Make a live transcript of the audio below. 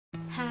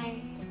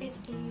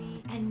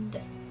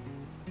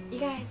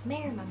guys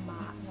may remember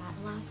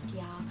that last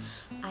year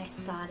I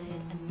started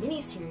a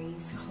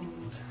mini-series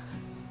called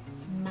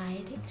My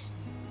Addictions.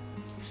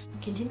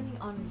 Continuing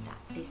on with that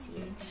this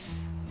year,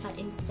 but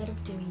instead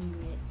of doing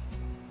it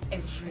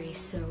every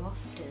so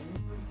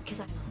often, because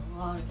I have a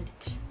lot of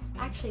addictions,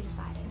 I actually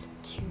decided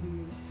to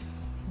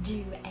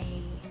do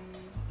a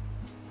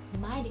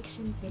My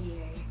Addictions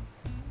video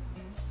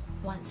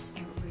once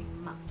every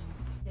month,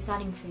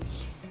 starting for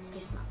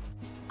this month.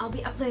 I'll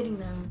be uploading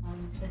them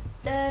on the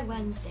third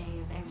Wednesday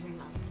of every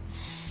month,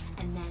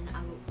 and then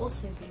I will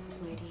also be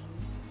uploading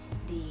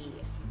the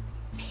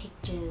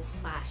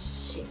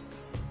pictures/ships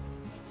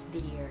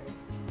video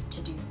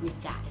to do with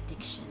that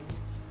addiction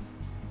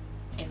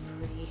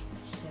every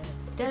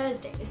third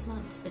Thursday. This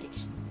month's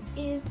addiction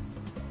is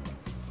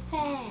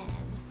Phan,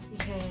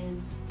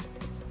 because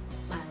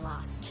my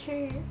last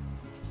two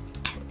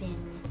have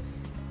been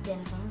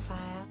Dennis on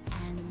Fire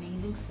and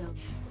Amazing Phil,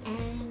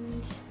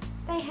 and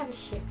they have a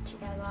ship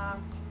together.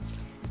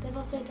 They've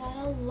also done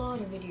a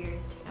lot of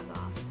videos together,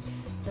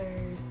 so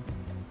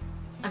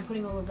I'm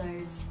putting all of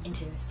those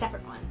into a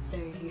separate one. So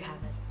you have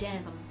a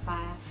Dennis on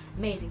Fire,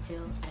 Amazing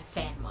Phil, and a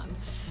Phan one.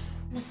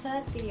 The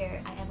first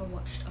video I ever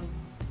watched of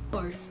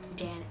both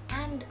Dan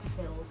and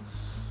Phil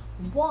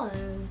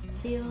was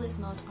Phil is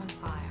Not on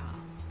Fire.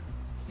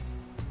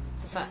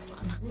 The first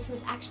one. This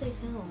was actually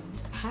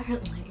filmed,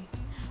 apparently,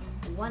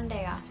 one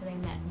day after they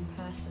met in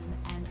person,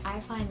 and I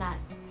find that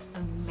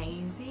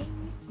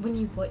amazing. When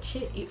you watch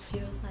it, it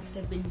feels like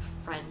they've been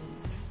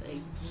friends for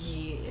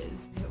years.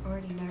 You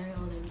already know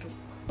all their little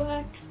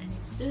quirks, and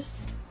it's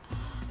just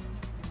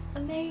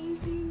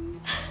amazing.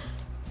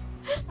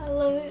 I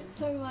love it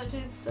so much,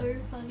 it's so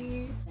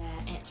funny.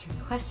 They're answering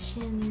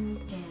questions,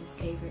 Dan's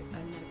favourite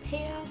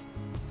onomatopoeia,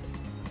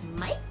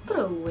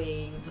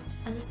 microwave.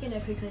 I'm just going to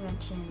quickly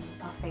mention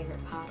our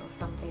favourite part, or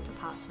some favourite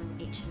parts from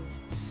each of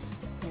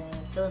the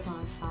Phil is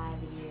on Fire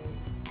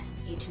videos and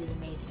each of the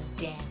Amazing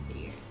Dan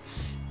videos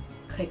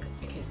quickly,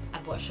 because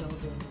I've watched all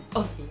of them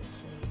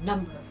obviously a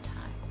number of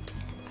times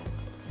and I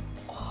love them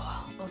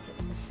all. Also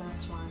in the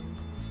first one,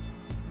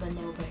 when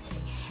they were both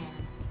doing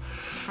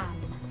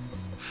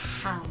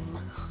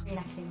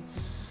reenacting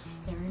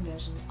their own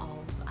version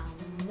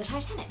of the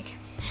Titanic,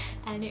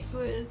 and it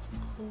was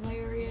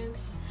hilarious.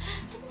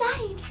 I'm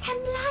blind,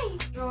 I'm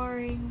blind!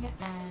 Drawing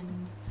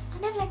and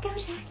I'll never let go,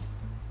 Jack.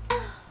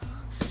 Oh.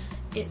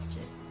 It's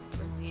just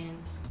brilliant.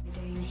 We're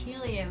doing the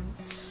helium,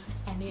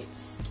 and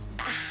it's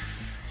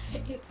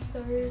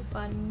so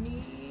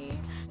funny,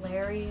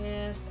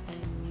 hilarious,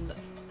 and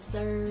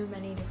so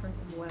many different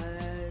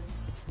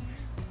words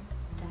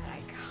that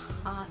I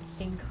can't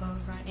think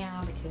of right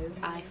now because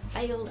I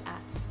failed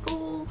at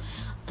school.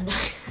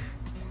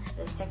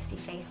 The sexy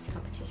face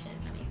competition,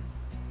 I mean,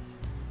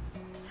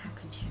 how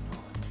could you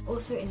not?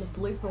 Also in the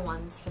blooper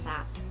ones for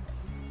that,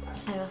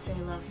 I also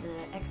love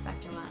the X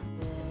Factor one,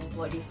 the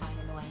what do you find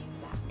annoying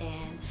about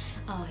Dan?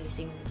 Oh, he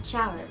sings in the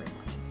shower every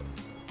morning.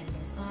 And he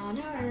goes, oh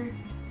no,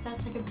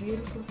 that's like a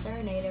beautiful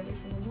serenade every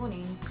single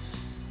morning.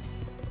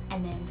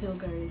 And then Phil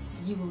goes,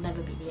 you will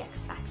never be the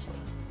X Factor.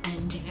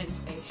 And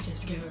Dan's face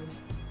just goes.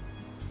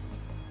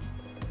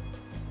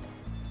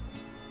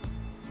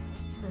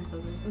 And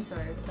Phil goes, I'm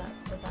sorry,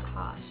 was that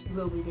harsh? You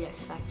will be the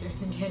X Factor.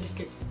 And Dan just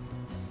goes.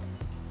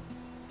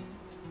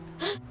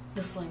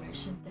 The slow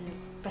motion, the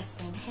best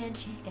friend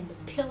handshake, and the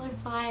pillow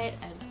fight,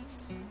 and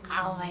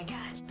oh my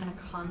god,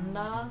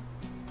 Anaconda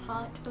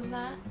part of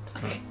that.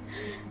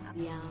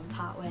 The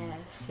part where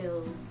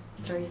Phil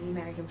throws the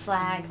American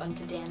flag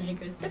onto Dan and he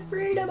goes, the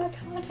freedom, I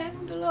can't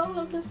handle all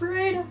of the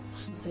freedom.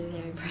 So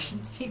their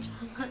impressions of each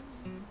other,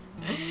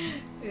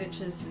 which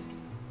was just,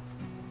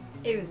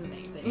 it was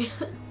amazing.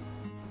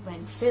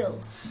 When Phil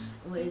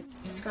was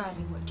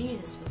describing what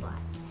Jesus was like,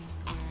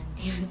 and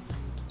he was like,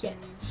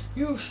 yes,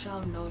 you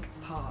shall not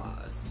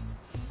pass.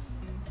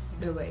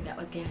 No way, that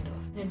was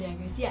Gandalf. And Dan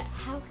goes, yeah,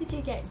 how could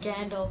you get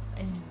Gandalf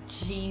and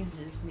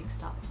Jesus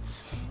mixed up?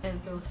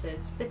 And Phil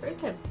says, they both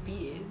have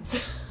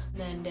beards.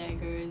 And then Dan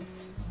goes,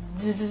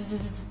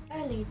 zzz.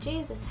 Only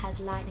Jesus has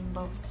lightning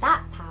bolts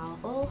that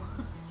powerful.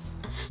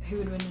 Who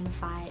would win in a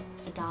fight,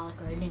 a Dalek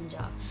or a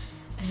ninja?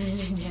 And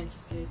then Dan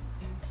just goes,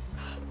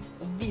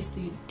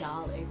 obviously a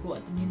Dalek.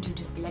 What, the ninja would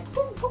just be like,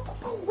 woo, woo,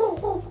 woo, woo,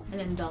 woo. And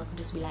then the Dalek would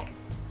just be like,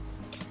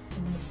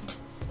 bzzzt.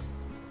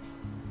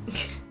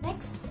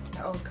 Next,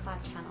 our old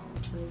collab channel,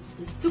 which was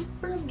the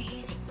Super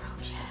Amazing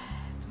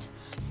Project.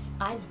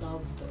 I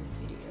love those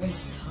videos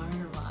so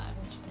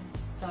much,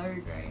 they're so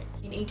great.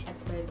 In each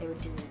episode they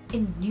would do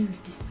in news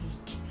this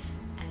week,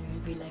 and it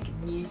would be like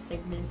a news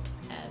segment,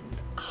 and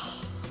it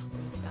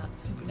was about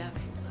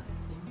supernatural side of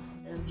things.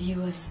 The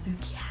viewer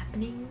spooky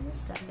happenings,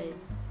 that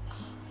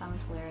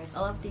was hilarious. I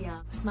love the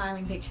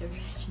smiling picture of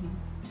Christian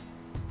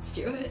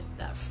Stewart,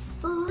 that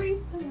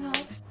freaked them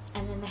out.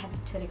 And then they had the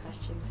Twitter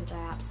questions, which I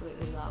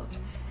absolutely loved,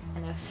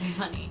 and they were so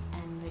funny,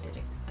 and they did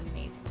it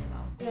amazingly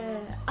well. The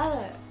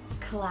other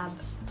collab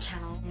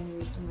channel they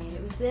recently made,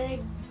 it was the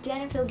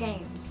Dan and Phil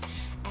games,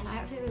 and I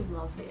absolutely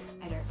love this.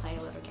 I don't play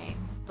a lot of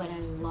games, but I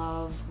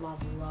love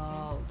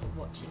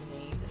watching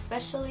these,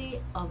 especially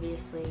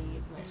obviously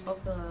the most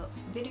popular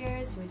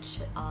videos, which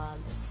are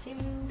the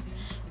Sims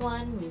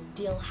one with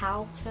Deal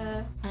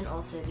Halter and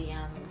also the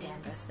Dan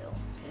vs Phil.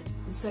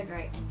 It's so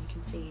great, and you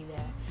can see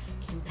their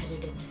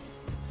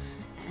competitiveness.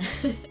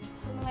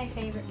 Some of my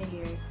favourite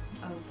videos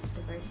of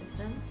the both of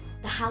them.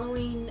 The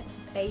Halloween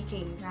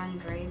baking brownie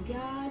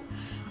graveyard.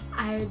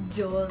 I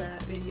adore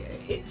that video.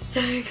 It's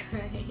so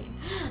great.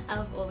 I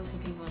love all the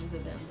cooking ones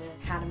with them.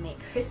 The how to make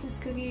Christmas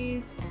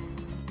cookies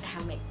and how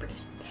to make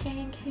British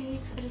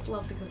pancakes. I just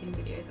love the cooking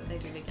videos that they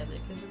do together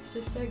because it's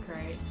just so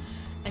great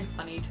and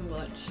funny to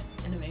watch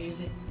and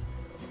amazing.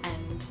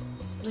 And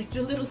like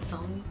the little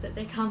songs that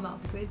they come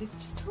up with is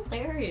just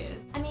hilarious.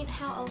 I mean,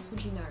 how else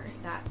would you know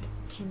that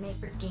to make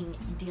freaking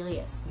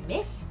Delia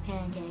Smith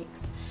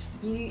pancakes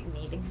you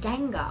need a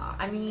Gengar?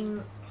 I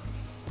mean,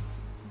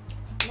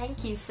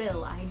 thank you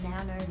Phil, I now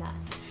know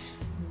that.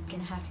 I'm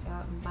gonna have to go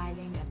out and buy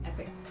an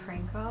epic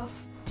prank off.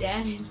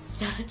 Dan is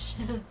such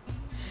an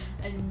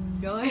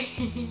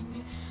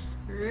annoying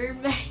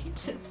roommate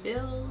to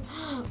Phil,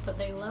 but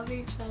they love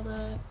each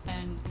other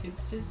and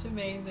it's just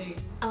amazing.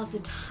 I love the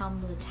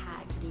Tumblr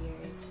tag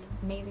videos.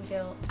 Amazing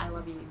Phil, I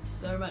love you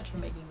so much for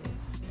making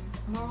this.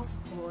 Moral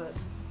support.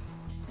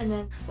 And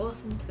then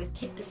Awesome Twist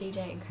Kick the PJ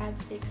and Crab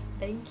Sticks.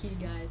 Thank you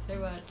guys so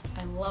much.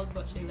 I loved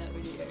watching that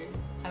video.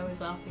 I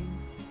was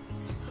laughing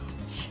so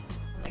much.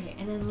 Okay,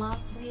 and then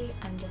lastly,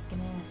 I'm just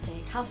gonna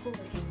say a couple of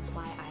things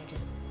why I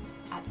just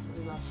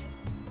absolutely love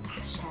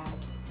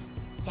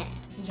 #Phan.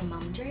 Your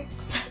mum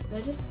jokes.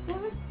 they're just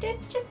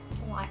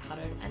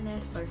lighthearted and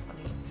they're so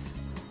funny.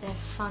 They're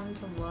fun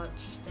to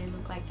watch. They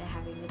look like they're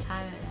having the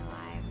time of their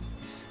lives.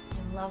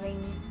 They're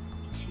loving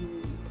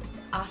to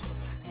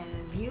us, their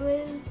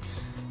viewers.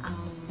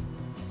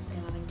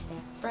 They're loving to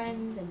their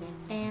friends and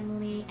their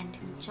family and to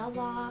each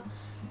other.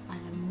 And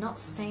I'm not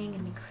saying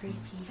in the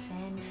creepy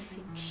fan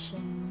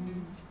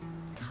fiction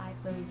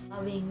type of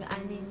loving.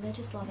 I mean, they're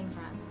just loving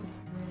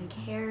friends. They're really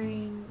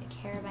caring. They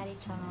care about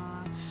each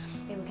other.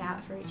 They look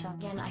out for each other.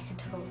 Again, I could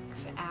talk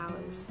for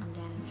hours on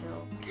Dan and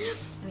Phil.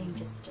 I mean,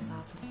 just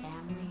us the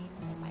family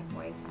and then my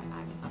boyfriend.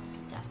 I'm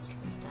obsessed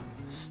with them.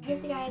 I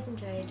hope you guys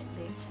enjoyed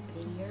this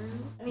video.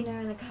 Let me know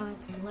in the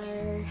comments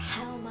below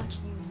how much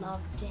you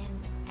love Dan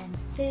and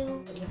Phil,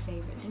 what your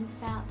favourite things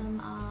about them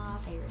are,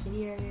 favourite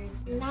videos.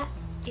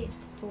 That's it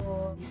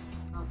for this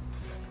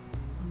month's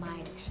My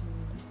Addictions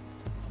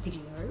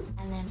video,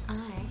 and then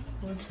I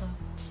will talk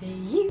to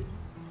you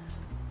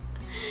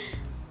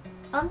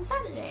on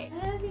Saturday.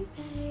 Love you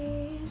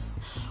guys.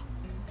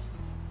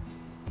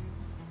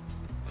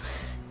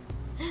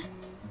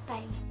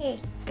 Bye. Hey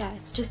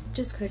guys,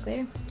 just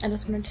quickly, I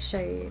just wanted to show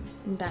you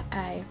that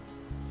I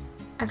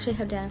actually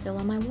have Dan and Phil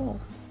on my wall.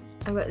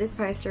 I've got this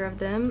poster of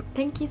them.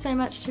 Thank you so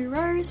much to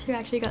Rose who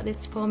actually got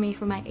this for me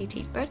for my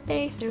 18th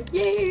birthday, so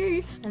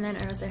yay! And then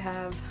I also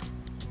have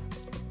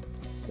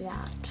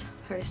that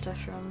poster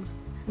from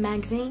a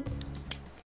magazine